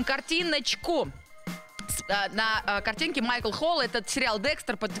вами увидим картиночку. На картинке Майкл Холл. Этот сериал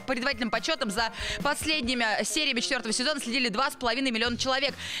 «Декстер» под предварительным подсчетом за последними сериями 4-го сезона следили 2,5 миллиона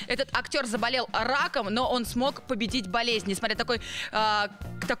человек. Этот актер заболел раком, но он смог победить болезнь. Несмотря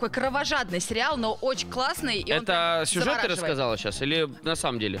такой кровожадный сериал, но очень классный. И он Это прям сюжет ты завораживает. рассказала сейчас или на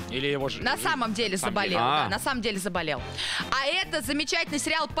самом деле? Или его же... На самом деле заболел, А. да, на самом деле заболел. А это замечательный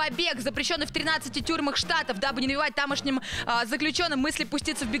сериал «Побег», запрещенный в 13 тюрьмах штатов, дабы не навевать тамошним заключенным мысли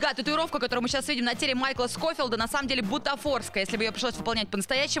пуститься в бега. Татуировка, которую мы сейчас видим на теле Майкла Скофилда, на самом деле бутафорская. Если бы ее пришлось выполнять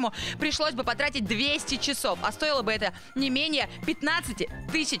по-настоящему, пришлось бы потратить 200 часов. А стоило бы это не менее 15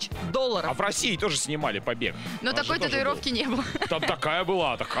 тысяч долларов. А в России тоже снимали «Побег». Но Она же такой тоже татуировки не было. была. Там такая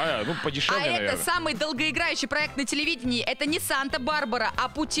была, такая, ну, А подешевле, это наверное. самый долгоиграющий проект на телевидении. Это не «Санта-Барбара», а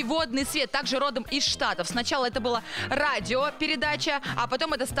 «Путеводный свет», также родом из Штатов. Сначала это была радиопередача, а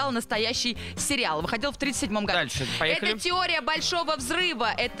потом это стал настоящий сериал. Выходил в 1937 году. Дальше, поехали. Это «Теория большого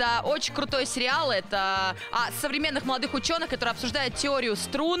взрыва». Это очень крутой сериал. Это о современных молодых ученых, которые обсуждают теорию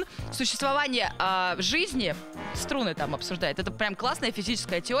струн, существование жизни. Струны там обсуждают. Это прям классная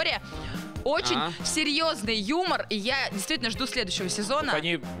физическая теория. Очень серьезный юмор, и я действительно жду следующего сезона.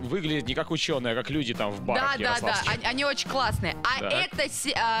 Они выглядят не как ученые, а как люди там в барах. Да, они очень классные. А это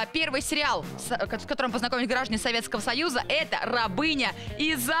первый сериал, с которым познакомились граждане Советского Союза, это «Рабыня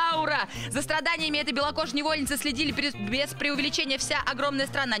Изаура». За страданиями этой белокожей невольницы следили без преувеличения вся огромная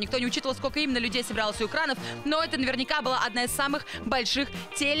страна. Никто не учитывал, сколько именно людей собиралось у экранов, но это наверняка была одна из самых больших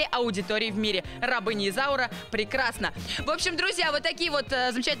телеаудиторий в мире. «Рабыня Изаура» прекрасно. В общем, друзья, вот такие вот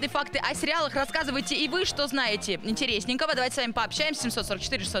замечательные факты о сериалах. Рассказывайте и вы, что знаете интересненького. Давайте с вами пообщаемся.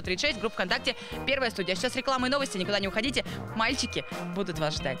 744-636, группа ВКонтакте «Первая студия». Сейчас реклама и новости. Никуда не уходите. Мальчики будут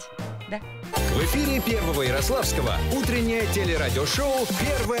вас ждать. Да? В эфире Первого Ярославского утреннее телерадиошоу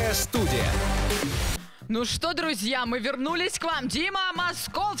 «Первая студия». Ну что, друзья, мы вернулись к вам. Дима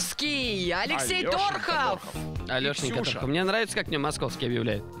Московский, Алексей Торхов. Алешенька Торхов. Мне нравится, как мне Московский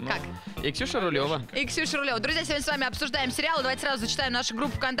объявляет. Как? И Ксюша Рулева. И Ксюша Рулева. Друзья, сегодня с вами обсуждаем сериалы. Давайте сразу зачитаем нашу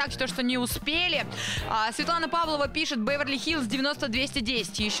группу ВКонтакте, то, что не успели. Светлана Павлова пишет «Беверли-Хиллз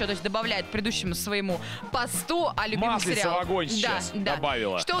 90210». Еще, то есть добавляет к предыдущему своему посту о любимых сериалах. Маслица в огонь сейчас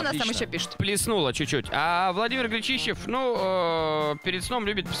добавила. Что у нас там еще пишут? Плеснула чуть-чуть. А Владимир Гречищев, перед сном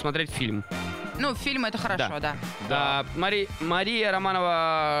любит посмотреть фильм. Ну, фильм это хорошо, да. Мария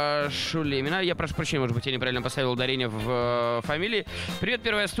Романова Шулемина. Я прошу прощения, может быть, я неправильно поставил ударение в фамилии. Привет,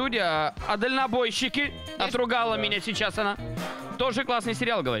 Первая студия. А «Дальнобойщики» отругала меня сейчас она. Тоже классный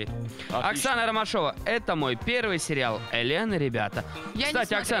сериал, говорит. Отлично. Оксана Ромашова. Это мой первый сериал. Элена, ребята.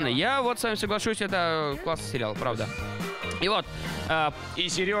 Кстати, Оксана, я вот с вами соглашусь, это классный сериал, правда. И вот. И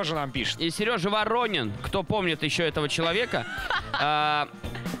Сережа нам пишет. И Сережа Воронин. Кто помнит еще этого человека?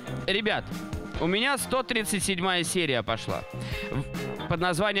 Ребят, у меня 137-я серия пошла под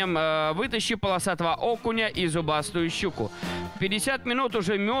названием «Вытащи полосатого окуня и зубастую щуку». 50 минут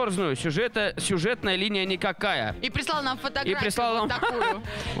уже мерзну, сюжетная линия никакая. И прислал нам фотографию такую.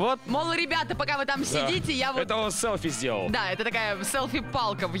 Вот. Мол, ребята, пока вы там сидите, я вот... Это он селфи сделал. Да, это такая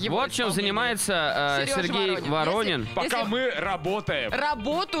селфи-палка в его Вот чем занимается Сергей Воронин. Пока мы работаем.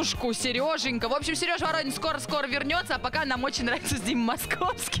 Работушку, Сереженька. В общем, Сережа Воронин скоро вернется, а пока нам очень нравится с Димой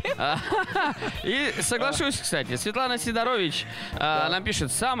Московским. И соглашусь, кстати, Светлана Сидорович нам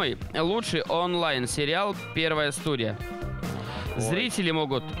пишет: самый лучший онлайн-сериал «Первая студия». Зрители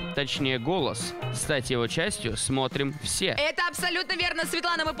могут, точнее голос, стать его частью. Смотрим все. Это абсолютно верно,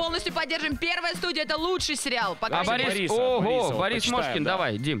 Светлана. Мы полностью поддержим. «Первая студия» — это лучший сериал. Борис Мошкин,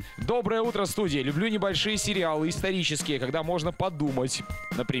 давай, Дим. Доброе утро, студия. Люблю небольшие сериалы исторические, когда можно подумать.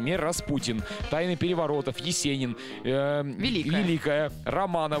 Например, «Распутин», «Тайны переворотов», «Есенин», «Великая»,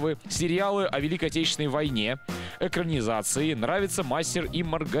 «Романовы», сериалы о Великой Отечественной войне, экранизации. Нравится «Мастер и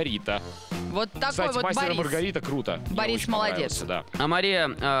Маргарита». Вот такой. Кстати, вот «Мастер Борис. и Маргарита» круто. Борис молодец. Да. А Мария...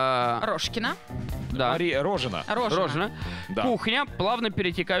 Рошкина. Да. Мария Рожина. Да. Кухня, плавно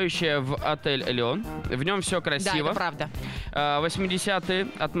перетекающая в отель «Элеон». В нем все красиво. Да, это правда. 80-е,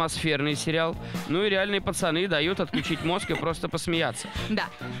 атмосферный сериал. Ну и реальные пацаны дают отключить мозг и просто посмеяться. Да.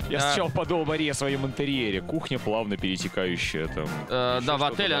 Я сначала подумал Мария о своем интерьере. Кухня, плавно перетекающая там. Да, в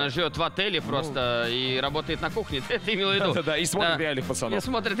отеле. Она живет в отеле просто и работает на кухне. Ты имел в виду? Да, и смотрит реальных пацанов. И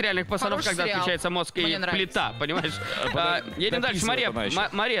смотрит реальных пацанов, Хороший когда сериал. отключается мозг и плита, понимаешь? Едем дальше.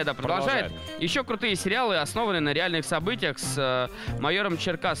 Мария продолжает. Еще крутые сериалы, основанные на реальных событиях с майором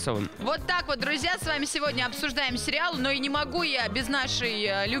Черкасовым. Вот так вот, друзья, с вами сегодня обсуждаем сериал, но и не могу я без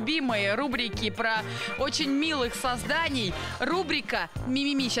нашей любимой рубрики про очень милых созданий. Рубрика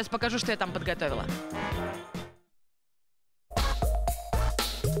 «Мимими». Сейчас покажу, что я там подготовила.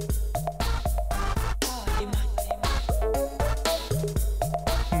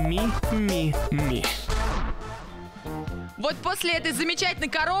 Ми-ми-ми. Вот после этой замечательной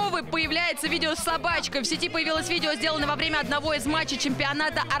коровы появляется видео с собачкой. В сети появилось видео, сделанное во время одного из матчей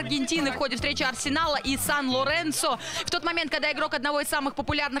чемпионата Аргентины в ходе встречи Арсенала и Сан-Лоренцо. В тот момент, когда игрок одного из самых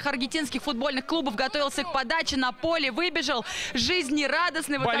популярных аргентинских футбольных клубов готовился к подаче, на поле выбежал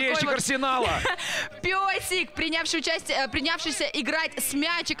жизнерадостный вот болельщик такой вот Арсенала. песик, принявшийся играть с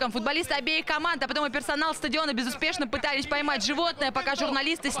мячиком. Футболисты обеих команд, а потом и персонал стадиона безуспешно пытались поймать животное, пока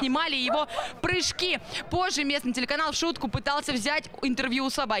журналисты снимали его прыжки. Позже местный телеканал в шутку пытался взять интервью у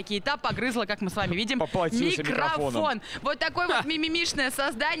собаки. И та погрызла, как мы с вами видим, микрофон. Вот такое вот мимимишное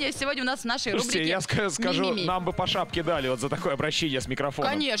создание сегодня у нас в нашей рубрике. Я скажу, «Мимими». нам бы по шапке дали вот за такое обращение с микрофоном.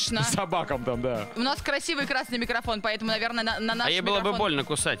 Конечно. Собакам там, да. У нас красивый красный микрофон, поэтому, наверное, на наш А ей было бы больно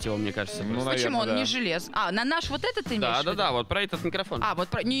кусать его, мне кажется. Ну, Почему? наверное, Он не желез. А, на наш вот этот ты имеешь в виду? Да, вот про этот микрофон. А, вот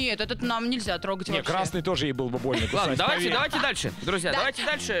про... Нет, этот нам нельзя трогать Не, вообще. красный тоже ей было бы больно кусать. Ладно, давайте дальше. Друзья, Да. давайте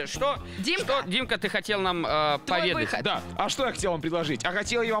дальше. Что, Димка, ты хотел нам Твой поведать? выход. Да, Да. А что я хотел вам предложить? А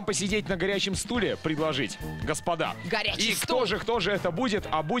хотел я вам посидеть на горячем стуле предложить, господа. Горячий И стул. кто же это будет?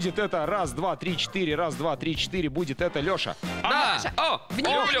 А будет это раз, два, три, четыре, раз, два, три, четыре, будет это Леша. Да. О,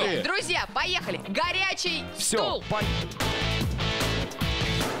 Внимание, люблю. друзья, поехали. Горячий стул. Все,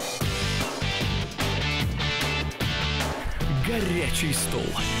 Горячий стул.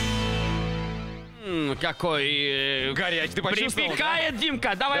 Какой горячий, ты почувствовал? припекает,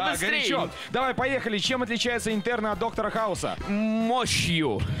 Димка, давай Да, быстрее. горячо. Давай, поехали. Чем отличаются интерны от Доктора Хауса?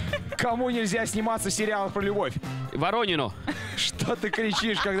 Мощью. Кому нельзя сниматься в сериалах про любовь? Воронину. Что ты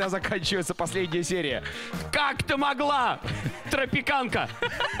кричишь, когда заканчивается последняя серия? Как ты могла? Тропиканка.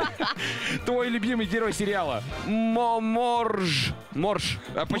 Твой любимый герой сериала? Морж.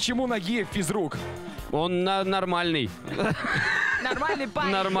 А почему Нагиев физрук? Он нормальный. Нормальный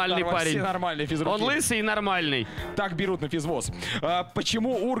парень. Нормальный Все парень. нормальные физруки. Он лысый и нормальный. Так берут на физвоз. А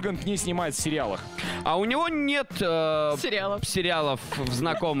почему Ургант не снимает в сериалах? А у него нет Сериалов. в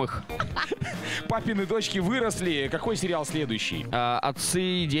знакомых. Папины дочки выросли. Какой сериал следующий? Отцы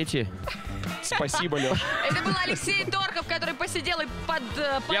и дети. Спасибо, Леш. Это был Алексей Торков, который посидел и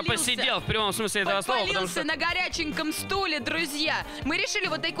подпалился. Я посидел в прямом смысле этого слова, потому Подпалился что... на горяченьком стуле, друзья. Мы решили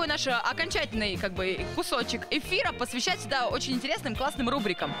вот такой наш окончательный кусочек эфира посвящать сюда очень интересным, классным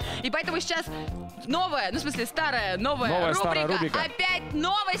рубрикам. И поэтому сейчас новая, старая, новая старая рубрика. Опять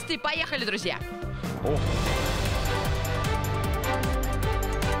новости. Поехали, друзья. О.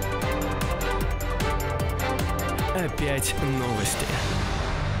 Опять новости.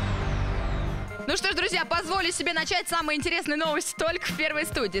 Ну что ж, друзья, позволю себе начать самые интересные новости только в первой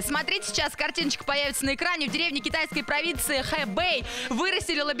студии. Смотрите, сейчас картиночка появится на экране. В деревне китайской провинции Хэбэй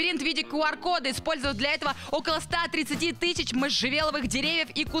вырастили лабиринт в виде QR-кода, используя для этого около 130 тысяч можжевеловых деревьев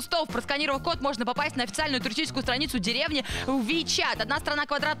и кустов. Просканировав код, можно попасть на официальную туристическую страницу деревни в WeChat. Одна сторона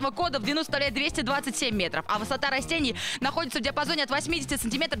квадратного кода в длину составляет 227 метров, а высота растений находится в диапазоне от 80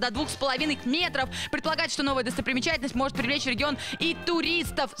 сантиметров до 2,5 метров. Предполагается, что новая достопримечательность может привлечь в регион и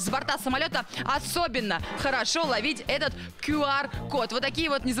туристов. С борта самолета особенно хорошо ловить этот QR-код. Вот такие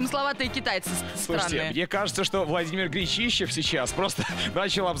вот незамысловатые китайцы Слушайте, странные. мне кажется, что Владимир Гречищев сейчас просто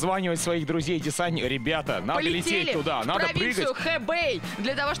начал обзванивать своих друзей-десантников. Ребята, надо лететь туда, надо прыгать. В провинцию Хэбэй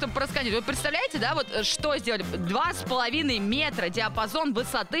для того, чтобы просканировать. Вы представляете, да, вот что сделали? 2,5 метра диапазон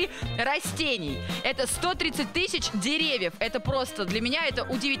высоты растений. Это 130 тысяч деревьев. Это просто, для меня это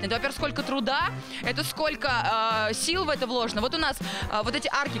удивительно. Это, во-первых, сколько труда, это сколько сил в это вложено. Вот у нас вот эти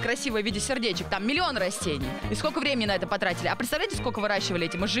арки красивые в виде сердечек, там 1 000 000 растений. И сколько времени на это потратили? А представляете, сколько выращивали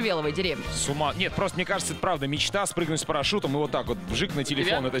эти можжевеловые деревья? С ума. Нет, просто мне кажется, это правда мечта спрыгнуть с парашютом и вот так вот вжик на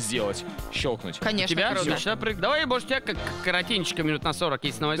телефон Тебя? это сделать. Щелкнуть. Конечно, Тебя? круто. Мечта Давай, может, тебя как коротенечко минут на 40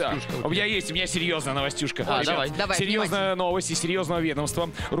 есть Да. новостюшка. У меня серьезная новостюшка. А, Ребят, давай. серьезная новость из серьезного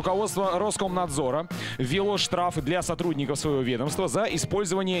ведомства. Руководство Роскомнадзора ввело штрафы для сотрудников своего ведомства за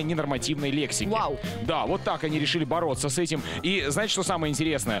использование ненормативной лексики. Вау. Да, вот так они решили бороться с этим. И знаете, что самое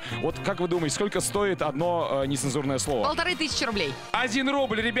интересное? Вот как вы думаете, сколько стоит одно нецензурное слово? 1500 рублей. 1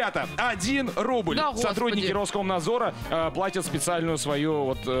 рубль, ребята! 1 рубль! Да, господи. Сотрудники Роскомнадзора платят специальную свою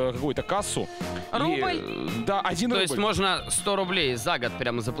вот какую-то кассу. Рубль? Да, 1 То рубль. есть можно 100 рублей за год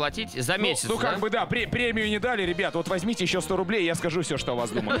прямо заплатить, за месяц, Ну, как да? бы, да, премию не дали, ребят. Вот возьмите еще 100 рублей, я скажу все, что о вас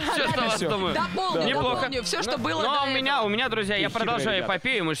думаю. Все, что вас Всё. думаю. Дополню все, что было Но до у меня, этого. друзья, я Хитрые продолжаю ребята.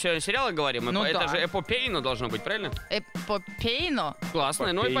 эпопею. Мы же сегодня о сериалах говорим. Ну это да. же эпопейно должно быть, правильно? Эпопейно?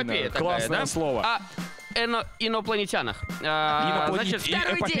 Классная, ну Эпопейно. эпопея такая, Классное да? слово. О инопланетянах. Значит,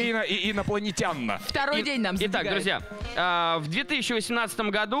 Второй Эпопейно и инопланетянно. Второй день нам Итак, задвигают. друзья, в 2018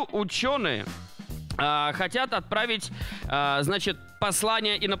 году ученые хотят отправить, значит,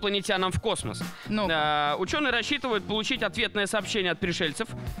 послание инопланетянам в космос. Ну. Ученые рассчитывают получить ответное сообщение от пришельцев.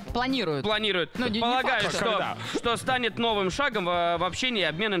 Планируют. Планируют. Ну, не Полагают, факт, что станет новым шагом в общении и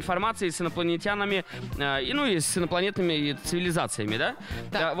обмен информацией с инопланетянами, и с инопланетными цивилизациями, да?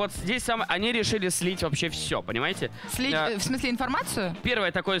 Так. Вот здесь они решили слить вообще все, понимаете? Слить, в смысле, информацию?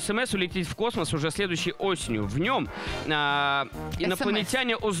 Первое такое СМС улетит в космос уже следующей осенью. В нем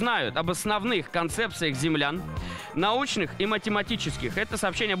инопланетяне узнают об основных концепциях землян, научных и математических. Это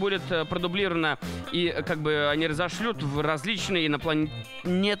сообщение будет продублировано, и они разошлют в различные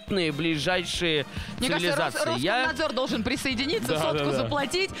инопланетные ближайшие Мне кажется, цивилизации. Роскомнадзор должен присоединиться, сотку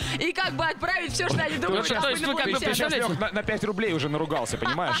заплатить и отправить все, что они думают. то есть вы Ты сейчас, представляете? Лёх, на 5 рублей уже наругался,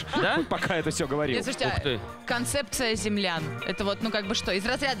 понимаешь? Да? Пока это все говорил. Нет, слушайте, Ух ты. концепция землян. Это вот, что? Из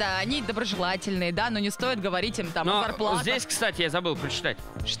разряда они доброжелательные, да, но не стоит говорить им там о Но зарплатах. здесь, кстати, я забыл прочитать.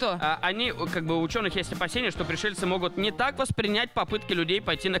 Что? У ученых есть опасения, что пришельцы могут не так воспринять попытки людей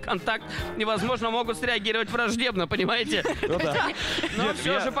пойти на контакт и, возможно, могут среагировать враждебно, понимаете? Но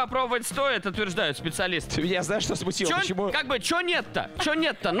все же попробовать стоит, утверждают специалисты. Меня знаешь, что смутило? Почему? Как бы, чё нет-то? Чё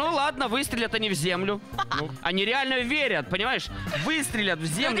нет-то? Ну ладно, выстрелят они в землю. Они реально верят, понимаешь? Выстрелят в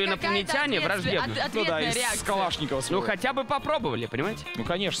землю инопланетяне враждебно. Ну да, из реакция. Калашникова. Ну хотя бы попробовали, понимаете? Ну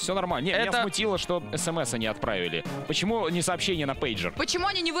конечно, все нормально. Не, меня смутило, что СМС они отправили. Почему не сообщение на пейджер? Почему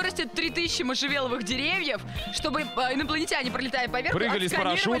они не вырастят 3000 можжевеловых деревьев, чтобы инопланетяне, пролетая поверх, Прыгали с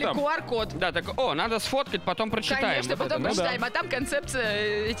отсканировали парашютом? QR-код? Да, так, надо сфоткать, потом прочитаем. Конечно, Вот потом это. прочитаем. А там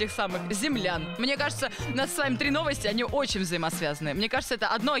концепция этих самых землян. Мне кажется, у нас с вами 3 новости, они очень взаимосвязаны. Мне кажется, это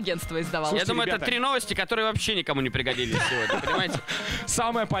одно агентство издавало. Я думаю, ребята, это 3 новости, которые вообще никому не пригодились сегодня, понимаете?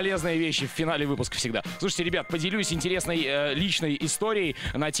 Самые полезные вещи в финале выпуска всегда. Слушайте, ребят, поделюсь интересной личной историей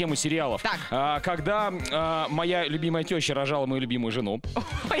на тему сериалов. Так. Когда моя любимая теща рожала мою любимую жену.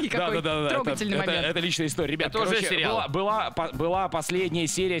 Ой, какой трогательный момент. Это личная история. Ребят, Это уже сериал. Была последняя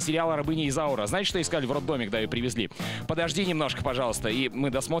серия сериала «Рабыня Изаура». Знаете, что искали в роддоме, когда ее привезли? Подожди немножко, пожалуйста, и мы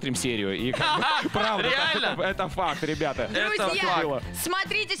досмотрим серию. И правда, Реально? это факт, ребята. Друзья,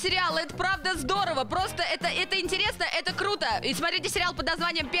 смотрите сериал, это правда здорово. Просто это интересно, это круто. И смотрите сериал под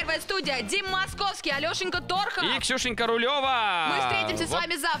названием «Первая студия». Дим Московский, Алешенька Торхов. И Ксюшенька Рулева. Мы встретимся с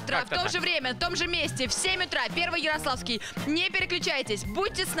вами завтра в как-то то так. же время, в том же месте, в 7 утра. Первый Ярославский. Не переключайтесь,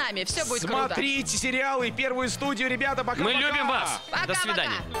 будьте с нами, все будет круто. Смотрите сериалы «Первую студию», ребята, пока-пока. Мы любим вас. До Пока-пока.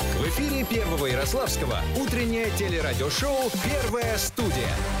 свидания. В эфире Первого Ярославского утреннее телерадиошоу «Первая студия».